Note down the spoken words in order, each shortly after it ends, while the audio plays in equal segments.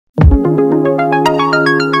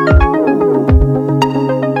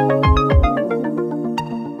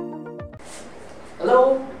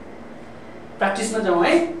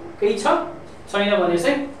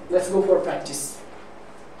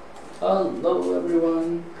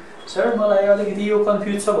everyone. Sir, मलाई अलिकति यो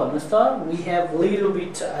कन्फ्युज छ भन्नुस् त. We have little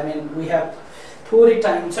bit, we have थोरै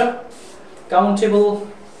टाइम छ. Countable,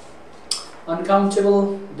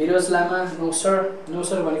 uncountable, Biros Lama, no sir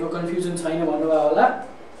भनेको कन्फ्युजन छैन भन्नुभयो होला.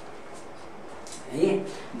 है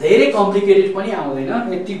धेरै कम्प्लिकेटेड पनि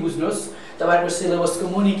आउँदैन, यति बुझ्नुस्. तपाईहरुको सिलेबसको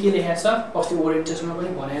मुनि के लेखेको छ? अस्ति ओरिएन्टेसनमा पनि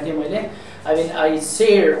भनेको थिएँ मैले. I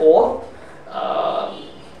share all.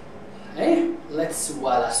 Hey, let's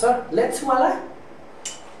wala sir. Let's wala.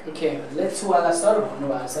 Okay, let's wala sir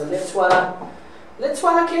भन्नुभएको छ. Let's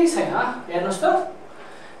wala के छैन हेर्नुस् त.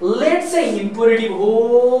 Let's चाहिँ इम्पेरेटिभ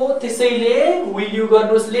हो, त्यसैले will you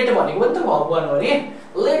गर्नुस्. लेट भनेको पनि त भगवान हो नि.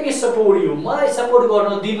 Let me support you. मलाई सपोर्ट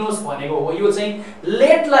गर्न दिनुस् भनेको हो. यो चाहिँ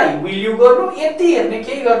let लाई will you गर्नु, यति हेर्ने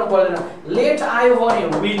केही गर्नु पर्दैन. Let आयो भने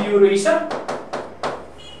will you रहेछ.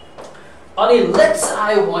 अनि let's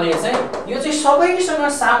आयो भने चाहिँ यो चाहिँ सबैसँग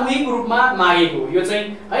सामूहिक रूपमा मागेको. यो चाहिँ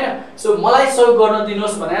हैन. सो मलाई सहयोग गर्न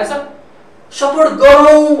दिनुस् भनेको छ. सपोर्ट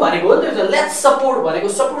गरौँ भनेको हो नि त. लेट्स सपोर्ट भनेको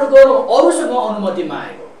सपोर्ट गरौँ, अरूसँग अनुमति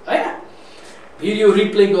मागेको हैन. भिडियो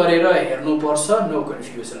रिप्ले गरेर हेर्नु पर्छ. No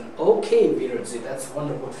confusion. Okay Virji, that's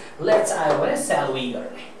wonderful. Let's आयो भने shall we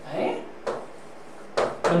गर्ने है.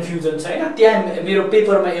 कन्फ्युजन छैन. त्यहाँ मेरो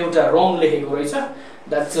पेपरमा एउटा रङ लेखेको रहेछ.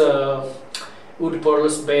 द्याट्स would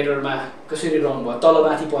pearls better मा कसरी रङ भयो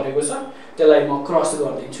तलमाथि परेको छ. त्यसलाई म क्रस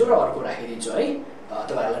गर्दिन्छु र अर्को राखिदिन्छु है.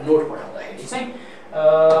 तपाईहरुलाई नोट पठाउँदाखेरि चाहिँ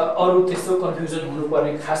अरु त्यस्तो कन्फ्युजन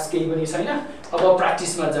हुनुपर्ने खास केही पनि छैन. अब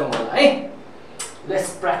प्र्याक्टिसमा जाउँ होला है. Let's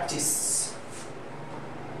practice.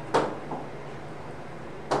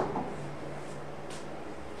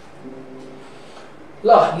 ल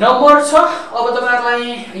नम्बर छ. अब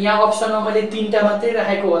तपाईहरुलाई यहाँ अप्सनमा मैले 3 टा मात्रै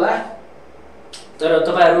राखेको होला, तर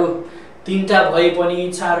तपाईहरु 3 टा भए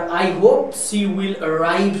पनि 4. I hope she will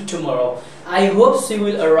arrive tomorrow. I hope she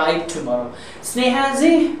will arrive tomorrow.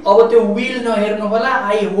 स्नेहाजी अब त्यो will नहेर्नु होला.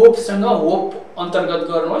 I hope सँग hope अन्तर्गत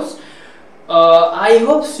गर्नुहोस्. I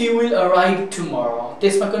hope she will arrive tomorrow.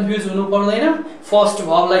 त्यसमा कन्फ्युज हुनु पर्दैन. फर्स्ट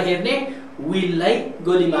भर्बलाई हेर्ने, will लाई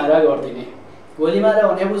गोलीमारा गर्दिने. गोलीमारा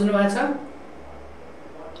भने बुझ्नु भएको छ?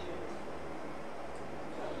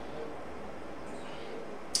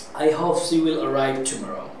 I hope she will arrive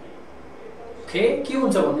tomorrow. Okay, के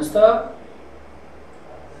हुन्छ भन्नुस् त?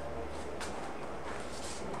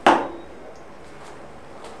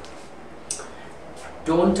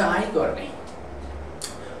 Don't I गर्ने,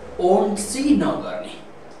 won't she नगर्ने.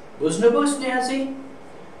 बुझ्नुभयो स्नेहाजी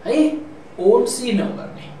है? won't she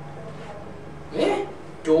नगर्ने, ए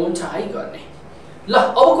don't I गर्ने. ल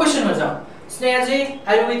अब क्वेशनमा जाउँ. स्नेहाजी,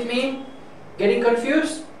 are you with me? Getting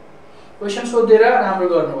confused? Question सोधेर राम्रो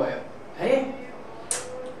गर्नुभयो है.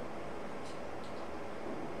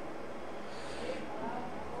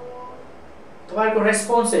 तपाईहरुको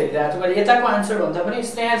रेस्पोन्स हेरिरहेको छु मैले. यताको आन्सर भन्दा पनि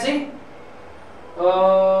स्नेहाजी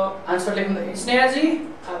आन्सर लेख्नु. स्नेहाजी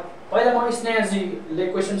पहिला म स्नेहाजीले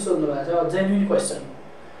क्वेशन सोध्नु भएको छ, genuine question.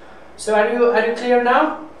 So are you clear now?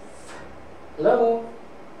 Hello,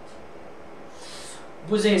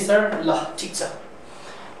 बुझे सर. ल ठीक छ.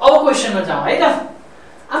 अब क्वेशनमा जाउँ है त.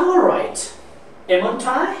 I'm all right. Amn't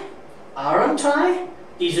I? Aren't I?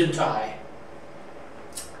 Isn't I?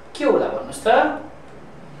 के होला भन्नुस् त?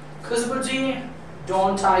 खुशबुजी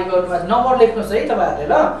don't I गर्नुभएको. नम्बर लेख्नुहोस् है तपाईहरुले.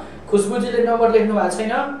 ल खुशबुजीले नम्बर लेख्नु भएको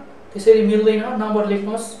छैन, त्यसरी मिल्दैन. नम्बर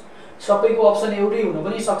लेख्नुहोस्. सबैको अप्सन एउटै हुन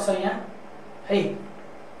पनि सक्छ यहाँ है.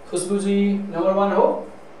 खुशबुजी नम्बर 1 हो.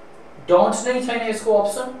 don't नै छैन यसको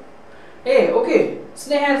अप्सन. ए ओके,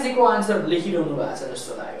 स्नेहाजीको आन्सर लेखिरहनु भएको छ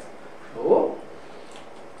जस्तो लाग्यो हो.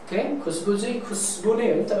 ओके, खुशबुजी खुशबु नै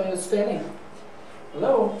हो नि तपाईको spelling.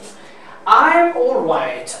 Hello, I'm all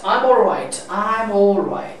right. I'm all right. I'm all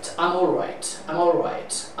right. I'm all right. I'm all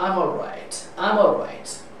right. I'm all right. I'm all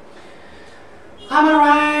right. I'm all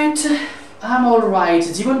right. I'm all right.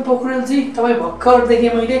 जीवन पोखरेल जी, तपाई भक्कर देखे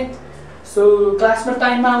मैले. सो क्लासमा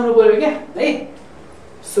टाइममा आउनु पर्यो क्या है.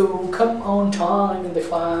 So come on time in the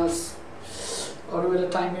class. अरु बेला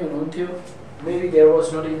टाइममै हुनुहुन्थ्यो. Maybe there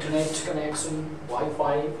was not internet connection,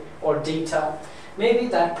 Wi-Fi or data. Maybe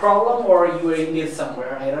that problem, or you were in it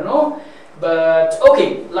somewhere, I don't know. But okay,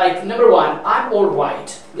 like number 1, I'm all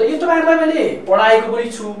right. ल यो तपाईहरुलाई मैले पढाएको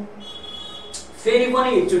पनि छु, फेरि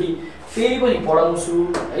पनि एकचोटी फेरि पनि पढाउँछु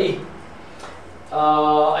है.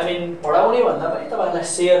 पढाउने भन्दा पनि तपाईहरुलाई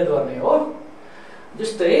शेयर गर्ने हो.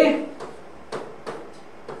 जस्तै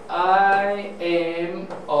I am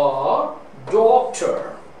a doctor.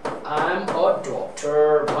 I'm a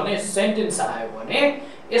doctor भने सेन्टेन्स आयो भने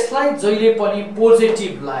यसलाई जहिले पनि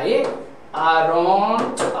पोजिटिभ लाई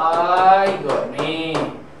aren't I गर्ने.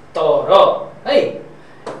 तर है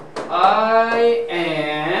I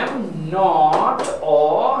am not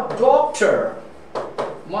a doctor.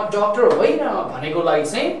 Doctor होइन भनेको लागि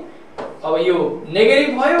चाहिँ अब यो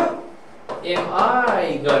नेगेटिभ भयो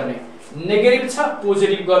एमआई गर्ने नेगेटिभ छ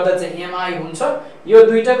पोजिटिभ गर्दा चाहिँ एमआई हुन्छ यो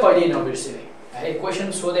दुईटा कहिले नबिर्सिने है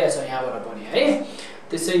क्वेशन सोधेछ यहाँबाट पनि है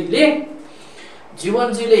त्यसैले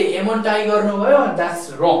जीवनजीले एमन्टाई गर्नुभयो द्याट्स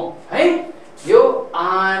रङ है यो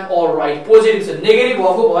I am all right positive छ नेगेटिभ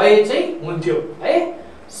भएको भए चाहिँ हुन्थ्यो है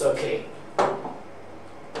सके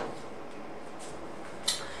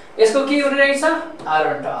यसको के हुने रहेछ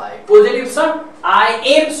आरन्ट आई पोजिटिभ छ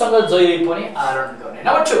आई एम सँग जहिले पनि आरन्ट गर्ने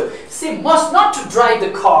number 2 C must not to drive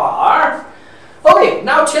the car okay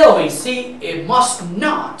now tell me see it must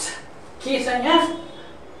not के छ यहाँ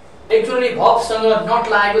एक्जुलरी भर्ब सँग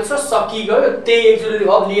नट लागेको छ सकिगयो त्यही एक्जुलरी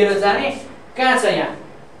भर्ब लिएर जाने कहाँ छ यहाँ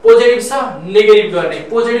पोजिटिभ छ नेगेटिभ गर्ने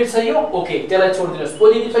पोजिटिभ छ यो ओके त्यसलाई छोड्दिनुस्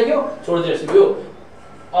पोजिटिभ छ यो छोड्दिनुस् यो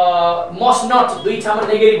मस्ट नट दुई ठाउँमा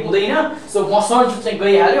नेगेटिभ हुँदैन सो मस्ट नट चाहिँ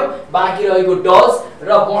गइहाल्यो बाँकी रहेको डज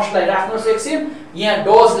र मस्टलाई राख्नुस् एकछिन यहाँ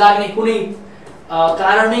डज लाग्ने कुनै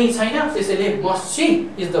कारण नै छैन त्यसैले मस्ट चाहिँ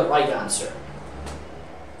is the right answer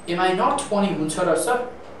am I not पनि हुन्छ र sir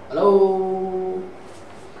hello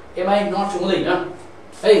am I not हुँदैन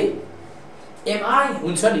है एम आई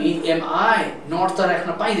हुन्छ नि एम आई नट त राख्न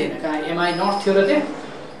पाइँदैन कहाँ एम आई नट थियो र त्यहाँ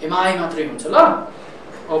एम आई मात्रै हुन्छ ल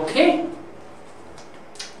ओके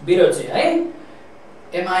बिरज है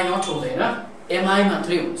एम आई नट हुँदैन एम आई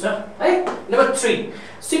मात्रै हुन्छ है number 3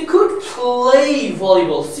 she could play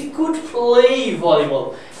volleyball she could play volleyball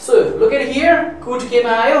so look at here could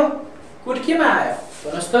केमा आयो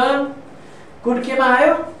भन्नुस् त could केमा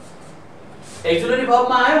आयो एक्जुलरी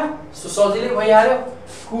भर्बमा आयो सो सजिलै भइहाल्यो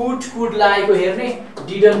could लागेको हेर्ने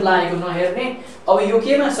didn't लागेको नहेर्ने अब यो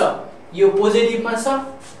केमा छ यो पोजिटिभमा छ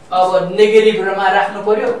अब नेगेटिभमा राख्नु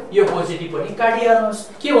पर्यो यो पोजिटिभ पनि काटिहाल्नुस्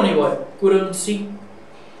के हुने भयो couldn't see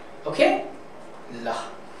ओके ल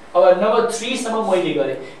अब नम्बर 3 सम्म मैले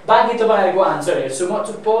गरे बाँकी तपाईहरुको आन्सर हेर्छु म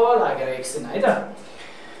चुप्प लागेर एकछिन है त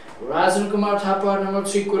Rajan Kumar Thapa number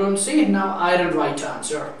 3 couldn't see now I don't right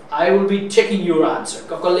answer I will be checking your answer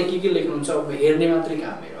कसले के लेख्नुहुन्छ अब हेर्ने मात्रै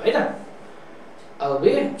काम मेरो है त I'll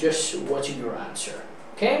be just watching your answer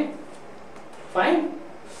okay fine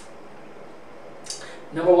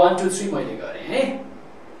number 1 2 3 मैले गरे है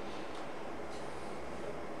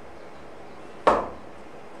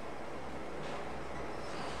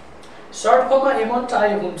शॉर्ट फर्म मा एमन्ट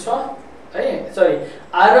आयो हुन्छ है सरी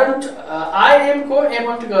आई एम को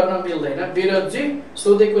एमन्ट गर्न मिल्दैन बिरज जी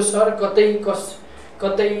सोधेको सर कतै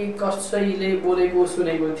कसैले बोलेको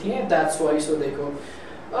सुनेको थिए द्याट्स व्हाई सोधेको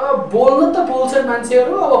बोल्न त बोल्छन्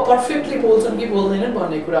मान्छेहरु अब पर्फेक्टली बोल्छन् कि बोल्दैनन्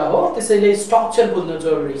भन्ने कुरा हो त्यसैले स्ट्रक्चर बुझ्नु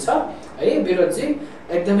जरुरी छ है बिरज जी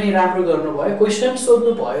एकदमै राम्रो गर्नुभयो क्वेशन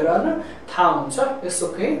सोध्नु भयो र न थाहा हुन्छ it's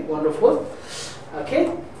okay wonderful okay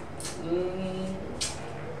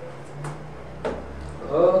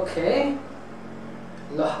okay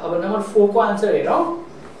ल अब नम्बर 4 को आन्सर हेरौं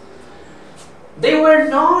they were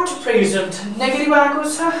not present negative आएको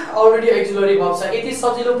छ अलरेडी एक्जुलरी भर्ब छ यति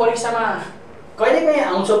सजिलो परीक्षामा कहिलेकाहीँ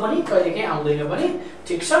आउँछ पनि कहिलेकाहीँ आउँदैन पनि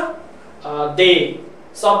ठीक छ they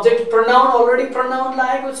subject pronoun already pronoun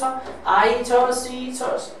लागेको छ आई छ सी छ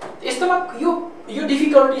यस्तोमा यो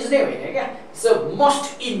डिफिकल्टीज नै होइन क्या सो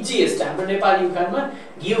मोस्ट इजिएस्ट हाम्रो नेपाली उखानमा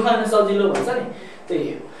घिउ खान सजिलो भन्छ नि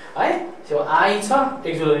त्यही हो है सो आई छ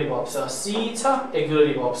एक्जुलरी भर्ब छ सी छ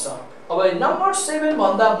एक्जुलरी भर्ब छ अब नम्बर 7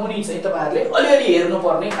 भन्दा मुनि चाहिँ तपाईहरुले अलिअलि हेर्नु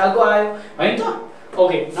पर्ने खालको आयो हैन त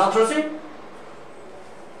ओके नत्र चाहिँ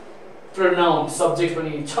प्रोनाउन सब्जेक्ट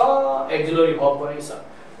पनि छ एक्जुलरी भर्ब पनि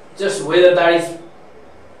छ just whether that is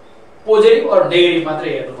positive or negative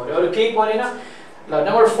मात्रै हेर्नु पर्यो अरु केही परेन ल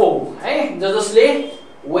नम्बर 4 है जसले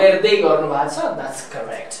वेयर दे गर्नु भएको छ द्याट्स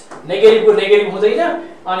करेक्ट नेगेटिभ को नेगेटिभ हुँदैन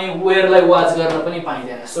अनि वेयर लाई वाच गर्न पनि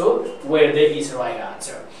पाइदैन so where they is right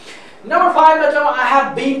answer number 5 मा जाउँ I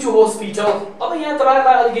have been to hospital अब यहाँ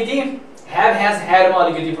तपाईहरुलाई अलिकति हैव हैज हैड मा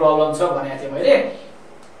अलिकति प्रब्लम छ भनेको थिए मैले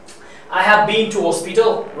I have been to hospital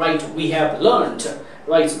right we have learned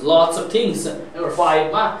right lots of things number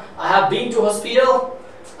 5 ma I have been to hospital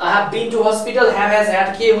have has had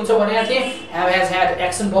के हुन्छ भनेको थिए have has had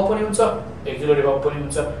action verb पनि हुन्छ auxiliary verb पनि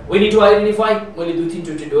हुन्छ we need to identify मैले दुई तीन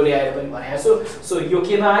चोटी डोले आएर पनि भनेको छु सो यो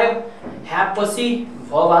केमा आयो have पछि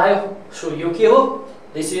verb आयो सो यो के हो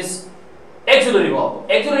this is auxiliary verb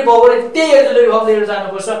बाट त्यही auxiliary verb लिएर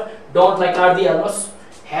जानुपर्छ don't like काट्दै हाल्नुस्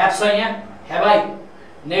have छ यहाँ have I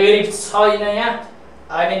negative छैन यहाँ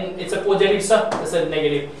I mean it's a positive छ त्यसैले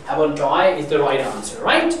negative haven't I is the right answer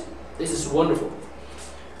right this is wonderful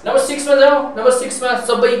number 6 मा जाऊ number 6 मा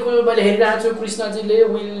सबैको मैले हेरिरहेको छु कृष्ण जीले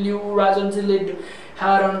will you राजन जीले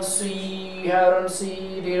hadn't see,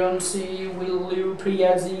 didn't see, will you,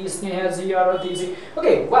 Priyaji, Snehaji, Aratiji.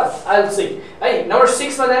 Okay, well, I'll see. Hey, number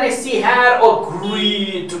 6 ma jane, she had a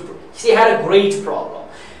great problem.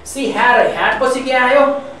 She had a had पछि के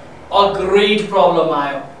आयो? A great problem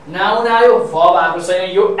आयो. Noun आयो, verb आएको छैन,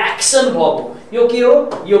 यो action verb हो. यो के हो?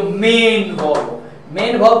 यो main verb हो.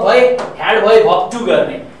 Main verb भए had भए verb to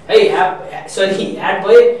गर्ने. है had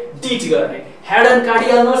भए did गर्ने. Hadn't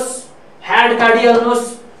काटिहाल्नुस्, had काटिहाल्नुस्,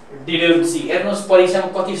 didn't see. हेर्नुस् परीक्षामा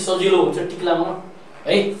कति सजिलो हुन्छ टिक लगाउन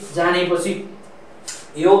है जानेपछि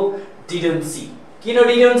यो didn't see. किन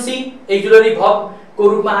didn't see? auxiliary verb को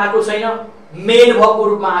रूपमा आएको छैन, main verb को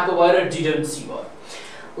रूपमा आएको भएर didn't see भयो.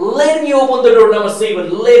 Let me open the door. Number 7.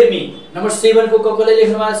 Let me. Number 7 को कसले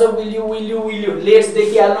लेख्नु भएको छ? Will you. Let's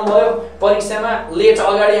देखिहाल्नु भयो परीक्षामा. Let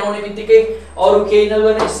अगाडि आउने बित्तिकै अरु केही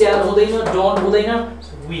नगर्ने, shall हुँदैन, don't हुँदैन,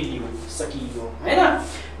 will you सकियो हैन.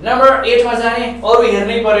 Number 8 मा जाने अरु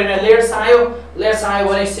हेर्नै परेन. Let's आयो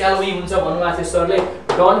भने shall we हुन्छ भन्नुभएको थियो सरले.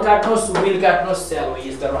 Don't काट्नुस्, will काट्नुस्, shall we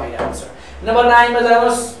is the right answer. Number 9 मा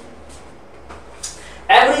जानुस्.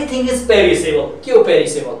 Everything is perishable. के हो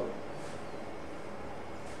perishable?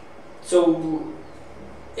 So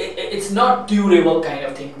it's not durable kind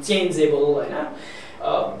of thing, changeable, हैन.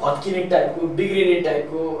 भत्किने टाइपको, बिग्रिने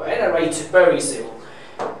टाइपको, हैन, right, perishable.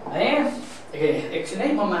 है. ओके, एकछिन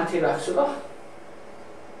है म माथि राख्छु ल.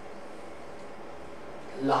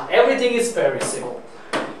 ल, everything is perishable.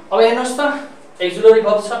 अब हेर्नुस् त, auxiliary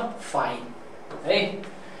verb छ, fine. है.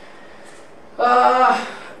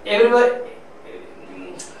 Everybody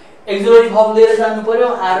auxiliary verb लिएर जानु पर्यो.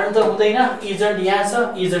 आरन त हुँदैन, isn't यहाँ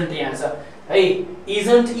छ है.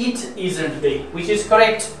 Isn't it, isn't they, which is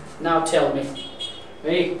correct? Now tell me.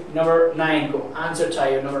 Hey, number 9 को answer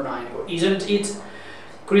चाहियो. Number 9 को isn't it,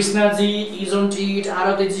 Krishna ji, isn't it,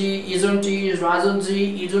 Arati ji, isn't it, Rajan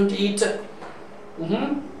ji, isn't it.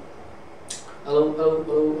 Hello.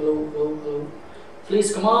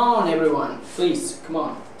 Please come on everyone. Please come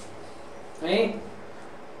on. Hey.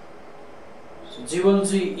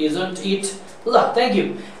 Jivanji, isn't it? Look, thank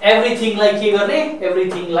you. Everything like के गर्ने?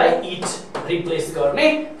 Everything like it replace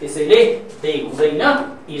गर्ने. त्यसैले they हुँदैन.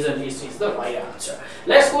 Isn't is the right answer.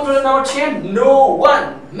 Let's go to the number 10. No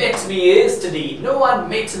one met me yesterday. No one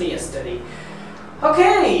met me yesterday.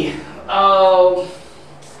 Okay.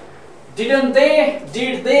 Didn't they?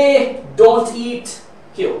 Did they? Don't eat.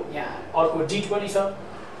 के हो? यहाँ अर्को did पनि छ.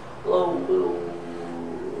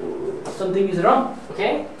 Something is wrong.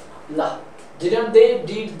 Okay. ल. Didn't they?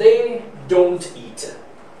 Did they? Don't eat.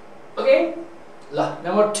 Okay. La.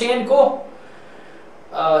 Number 10 go.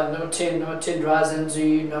 Number 10 Rajan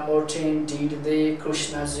ji. Number 10 did they?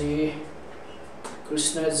 Krishna ji,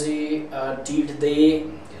 did they?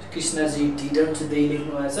 Krishna ji didn't they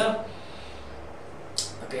लेख्नु भएको छ.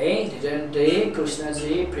 Okay, didn't they? Krishna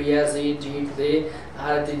ji, Priya ji, did they?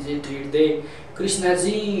 Arati ji, did they? Krishna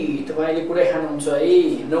ji, तपाईले कुरै खानुहुन्छ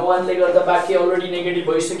है. No one ले गर्दा वाक्य अलरेडी नेगेटिभ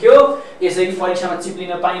भइसक्यो. यसरी परीक्षामा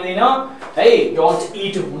चिप्लिन पाइदैन है. Don't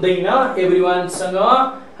eat हुँदैन. Everyone सँग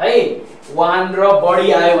है one र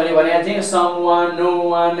बढी आयो भने भनेको थिएँ. Someone, no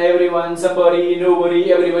one, everyone, somebody,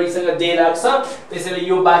 nobody, everybody सँग they लाग्छ. त्यसैले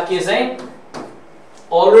यो वाक्य चाहिँ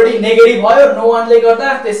अलरेडी नेगेटिभ भयो no one ले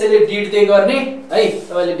गर्दा. त्यसैले did they गर्ने है.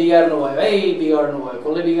 तपाईले बिगार्नु भयो है. बिगार्नु भयो.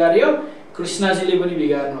 कसले बिगार्यो? कृष्ण जीले पनि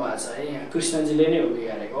बिगार्नु भएको छ है. यहाँ कृष्ण जीले नै हो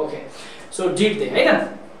बिगारेको. ओके. सो did they हैन.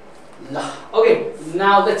 ल. Okay.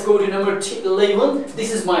 Now let's go to number 11.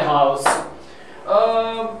 This is my house.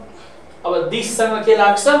 अब दिस सँग के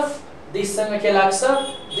लाग्छ? दिस सँग के लाग्छ?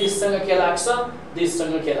 दिस सँग के लाग्छ? दिस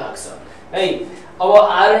सँग के लाग्छ? है. अब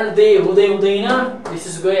aren't they हुँदैन. This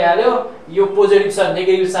is गइहाल्यो. यो पोजिटिभ छ,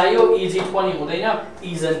 नेगेटिभ चाहियो. is it पनि हुँदैन.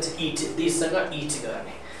 isn't it. दिस सँग it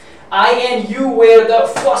गर्ने. I and you were the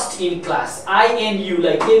first in class. I and you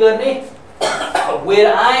like के गर्ने?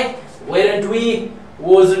 Were I, weren't we,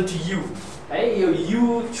 wasn't you. है यो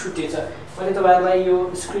you छुटेछ. मैले तपाईहरुलाई यो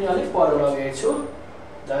स्क्रिन अलिक पर लगाएको छु.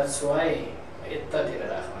 That's why यतातिर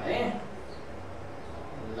राख्नु है.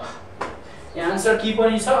 ल. यहाँ आन्सर की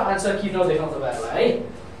पनि छ. आन्सर की नदेखाउँ तपाईहरुलाई है.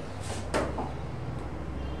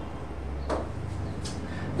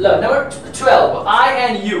 ल. नम्बर 12 I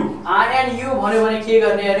and you भन्यो भने के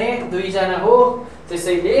गर्ने अरे? दुई जना हो.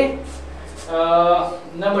 त्यसैले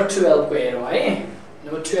नम्बर 12 को हेरौँ है.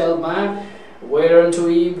 नम्बर 12 मा weren't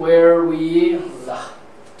we, were we. ल.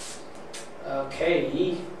 ओके.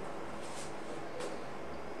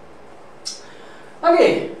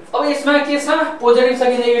 अब यसमा के छ? पोजिटिभ छ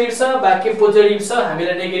कि नेगेटिभ छ? वाक्य पोजिटिभ छ,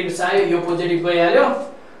 हामीलाई नेगेटिभ चाहियो. यो पोजिटिभ गइहाल्यो.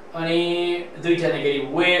 अनि दुईटा नेगेटिभ.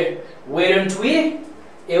 weren't we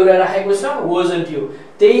एउटा राखेको छ. wasn't you.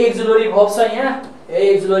 त्यही एक्जिलरी भर्ब छ यहाँ.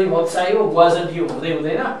 एक्जुलरी भर्ब चाहियो wasn't you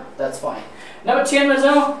हुँदैन that's fine. Number 10 मा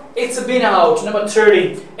जाउँ it's been out. Number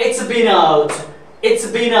 30 it's been out. It's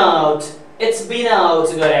been out. It's been out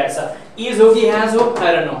गरेछ. Is हो कि has हो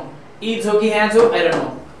I don't know. Is हो कि has हो I don't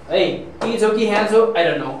know. है is हो कि has हो I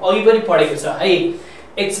don't know. अघि पनि पढेको छ है.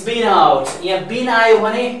 It's been out. यहाँ been आयो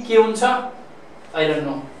भने के हुन्छ I don't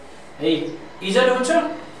know. है isn't हुन्छ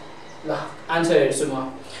ल आन्सर हेर्छु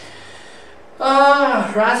म.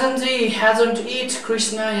 Rajanji hasn't eat.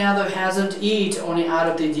 Krishna Yadav hasn't eat. Only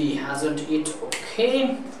Aratiji hasn't eat.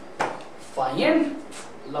 Okay, fine.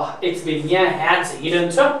 Lo, it's been यहाँ has hidden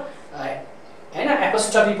छ हैन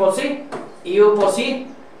apostrophe पछि यो पछि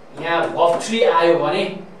यहाँ verb 3 आयो भने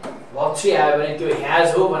त्यो has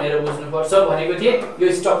हो भनेर बुझ्नु पर्छ भनेको थिए.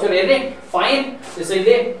 यो स्ट्रक्चर हेर्ने फाइन.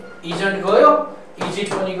 त्यसैले isn't गयो, is it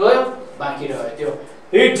पनि गयो, बाँकी रह्यो त्यो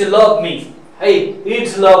it love me. Hey,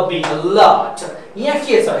 it love me a lot. यहाँ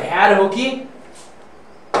के छ had हो कि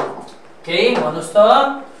के भन्नुस् त.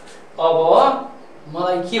 अब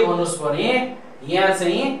मलाई के भन्नुस् भने यहाँ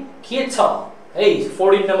चाहिँ के छ है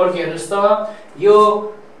 14 नम्बर के हेर्नुस् त. यो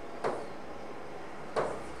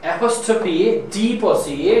एपोस्ट्रोफी डी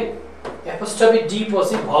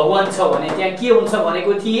पछि भगवान छ भने त्यहाँ के हुन्छ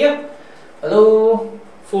भनेको थिए. हेलो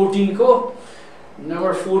 14 को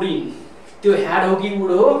नम्बर 14 त्यो had हो कि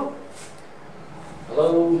would हो. हेलो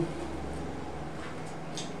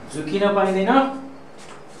झुकिन पाइँदैन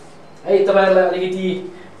है. तपाईहरुलाई अलिकति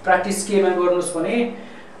प्र्याक्टिस केमा गर्नुस् भने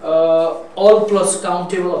अल प्लस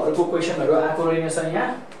काउन्टेबलहरुको क्वेशनहरु आएको रहेछ यहाँ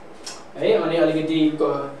है. अनि अलिकति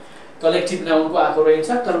कलेक्टिभ नाउनको आएको रहेछ.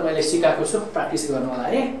 तर मैले सिकाएको छु प्र्याक्टिस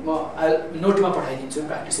गर्नलाई है. म नोटमा पठाइदिन्छु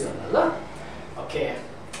प्र्याक्टिस गर्न ल. ओके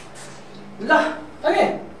ल ओके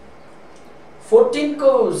 14 को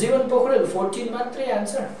जीवन पोखरेल 14 मात्रै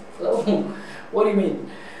आन्सर. ल what do you mean?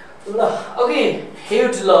 Okay,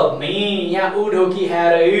 you'd love me. Yeah, would ho ki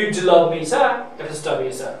had you'd love me sir. Apostrophe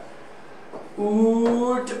sir.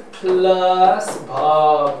 Would plus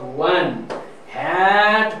verb 1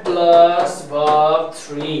 had plus verb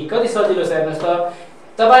 3. कति सजिलो छ हेर्नुस् त.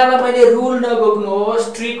 तपाईहरुलाई मैले रुल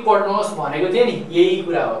नगोक्नुहोस् ट्रिक पढ्नुहोस् भनेको थिए नि. यही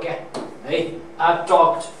कुरा हो क्या है. I've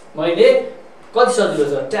talked मैले कति सजिलो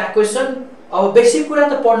छ ट्याग क्वेशन. अब बेसिक कुरा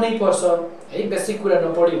त पढ्नै पर्छ है. बेसिक कुरा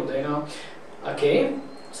नपढी हुँदैन. Okay,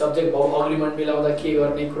 subject verb agreement मिलाउँदा के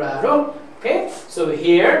गर्ने कुराहरु. Okay, so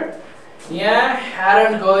here यहाँ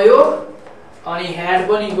hadn't गयो अनि had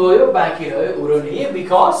पनि गयो, बाँकी रह्यो wouldn't he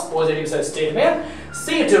because positive statement.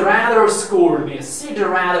 She'd rather scold me. She'd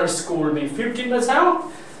rather scold me. 15 मा जाऊ.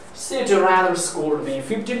 She'd rather scold me.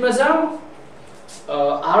 15 मा जाऊ.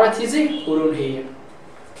 Aratiji wouldn't he.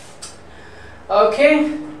 Okay.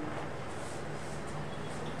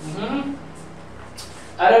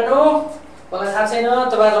 I don't know. मलाई थाहा छैन.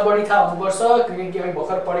 तपाईहरुलाई बढी थाहा हुनुपर्छ किनकि हामी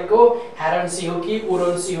भर्खर पढेको hadn't सी हो कि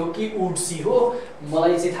wouldn't सी हो कि would सी हो.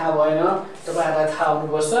 मलाई चाहिँ थाहा भएन. तपाईहरुलाई थाहा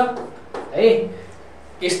हुनुपर्छ है.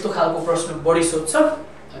 यस्तो खालको प्रश्न बढी सोध्छ.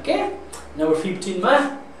 ओके नम्बर 15 मा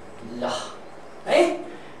ल है.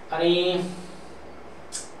 अनि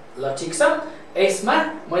ल ठीक छ. यसमा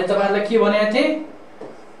मैले तपाईहरुलाई के भनेको थिए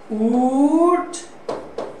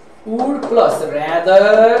would plus rather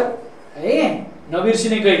है.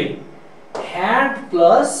 नबिर्सिने कहिले had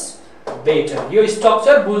plus better. यो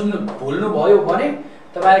स्ट्रक्चर बुझ्नु भुल्नु भयो भने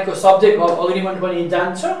तपाईहरुको सब्जेक्ट वर्ब अग्रीमेन्ट पनि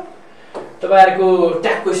जान्छ. तपाईहरुको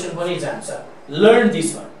ट्याग क्वेशन पनि जान्छ. लर्न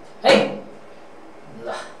दिस वन है. ल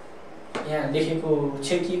यहाँ लेखेको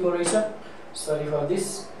छेकिएको रहेछ. Sorry for this.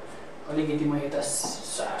 अलिकति म यता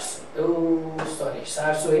सार्छु. ओ सरी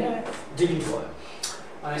सार्छु हैन डिलिट भयो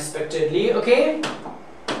unexpectedly. Okay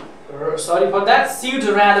sorry for that. She'd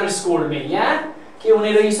rather scold me. यहाँ के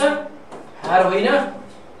हुने रहेछ had होइन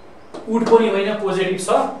would पनि होइन पोजिटिभ छ.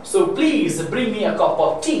 So please bring me a cup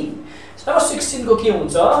of tea. Number 16 को के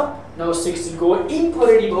हुन्छ. Number 16 को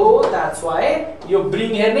imperative हो. That's why यो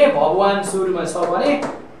bring हेर्ने भगवान सुरुमा छ भने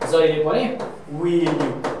जहिले पनि will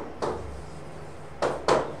you.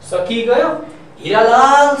 सकी गयो.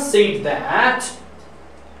 Hiralal said that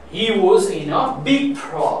he was in a big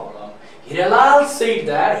problem. Hiralal said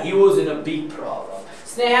that he was in a big problem.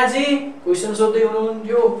 स्नेहाजी question सोध्दै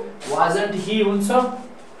हुनुहुन्थ्यो. wasn't he हुन्छ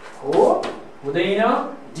हो हुँदैन.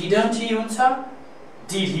 didn't he हुन्छ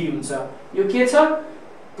did he हुन्छ. यो के छ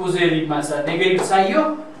पोजिटिभमा छ. नेगेटिभ चाहियो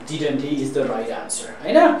didn't he is the right answer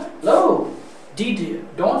हैन. ल did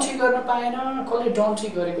don't he गर्न पाएन. कसले don't he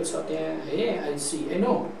गरेको छ त्यहाँ है. I see I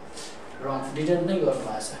know wrong. didn't नै गर्नु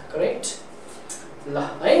भएको छ. करेक्ट ल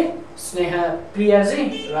है. Sneha Priyaji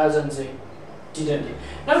Rajanji didn't he.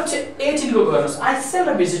 Now 18 को गर्नुस्. I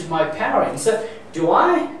seldom visit my parents. Do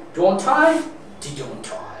I? Don't I? Didn't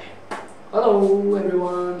I? Hello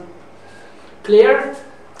everyone. Clear?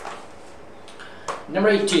 Number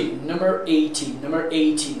 18, number 18, number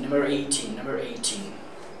 18, number 18, number 18.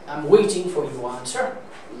 I'm waiting for your answer.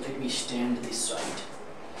 Let me stand this side.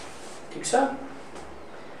 ठीक छ?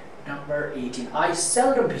 Number 18. I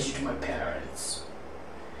seldom visit my parents.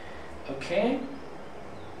 Okay?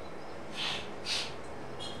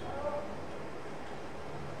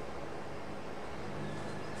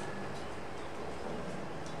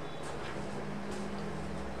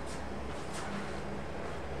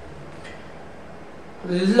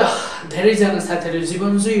 ल धेरैजना साथीहरु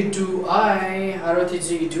जीवनजी do I,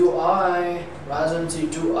 आरतीजी do I, Rajanji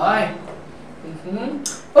do I.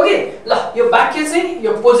 Okay, ल यो वाक्य चाहिँ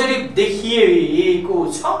यो पोजिटिभ देखिएको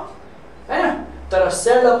छ हैन, तर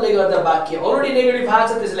सेल्डमले गर्दा वाक्य अलरेडी नेगेटिभ भएको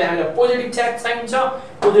छ, त्यसैले हामीलाई पोजिटिभ ट्याग चाहिन्छ.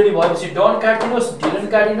 पोजिटिभ भएपछि don't काटिनुस्,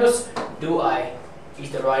 didn't काटिनुस्, do I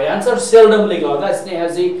is the right answer. सेल्डमले गर्दा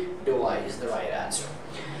स्नेहजी do I is the right answer.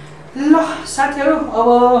 ल साथीहरु, अब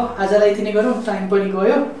आजलाई यति नै गरौँ, टाइम पनि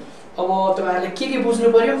गयो. अब तपाईहरुले के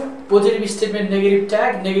बुझ्नु पर्यो? Positive statement negative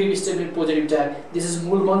tag, negative statement positive tag, this is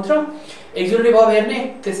मूल मन्त्र. एक्जुलेटिभ भर्ब हेर्ने,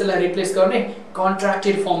 त्यसैलाई रिप्लेस गर्ने,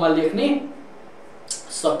 कन्ट्र्याक्टेड फर्ममा लेख्ने,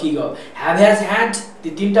 सकिगयो. ह्याभ ह्याज ह्याड, ती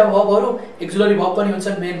तीनटा भर्बहरु एक्जुलेटिभ भर्ब पनि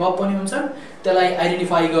हुन्छन्, मेन भर्ब पनि हुन्छन्, त्यसलाई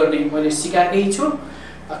आइडेन्टिफाई गर्ने मैले सिकाएकै छु.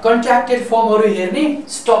 कन्ट्र्याक्टेड फर्महरु हेर्ने,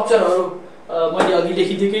 स्ट्रक्चरहरु मैले अघि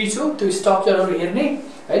लेखिदिएकै छु, त्यो स्ट्रक्चरहरु हेर्ने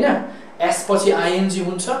हैन. एस पछि आइएनजी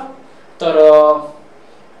हुन्छ, तर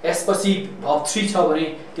एस पछि भर्ब 3 छ भने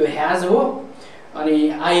त्यो ह्याज हो, अनि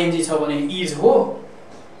आइएनजी छ भने इज हो.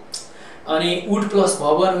 अनि वुड प्लस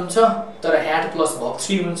भर्ब 1 हुन्छ, तर ह्याड प्लस भर्ब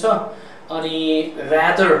 3 हुन्छ. अनि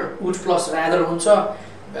रादर, वुड प्लस रादर हुन्छ,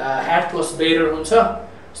 ह्याड प्लस बेयर हुन्छ.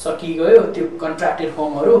 सकिगयो त्यो कन्ट्र्याक्टेड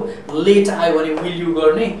फर्महरु. लेट आयो भने विल यु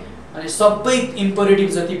गर्ने, अनि सबै इम्परेटिभ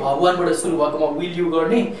जति भर्ब 1 बाट सुरु भएकोमा विल यु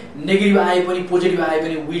गर्ने, नेगेटिभ आए पनि पोजिटिभ आए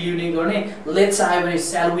पनि विल यु नै गर्ने, लेट्स आयो भने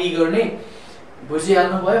शैल वी गर्ने.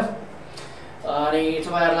 बुझिहाल्नु भयो? अनि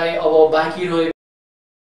तपाईहरुलाई अब बाँकी रह्यो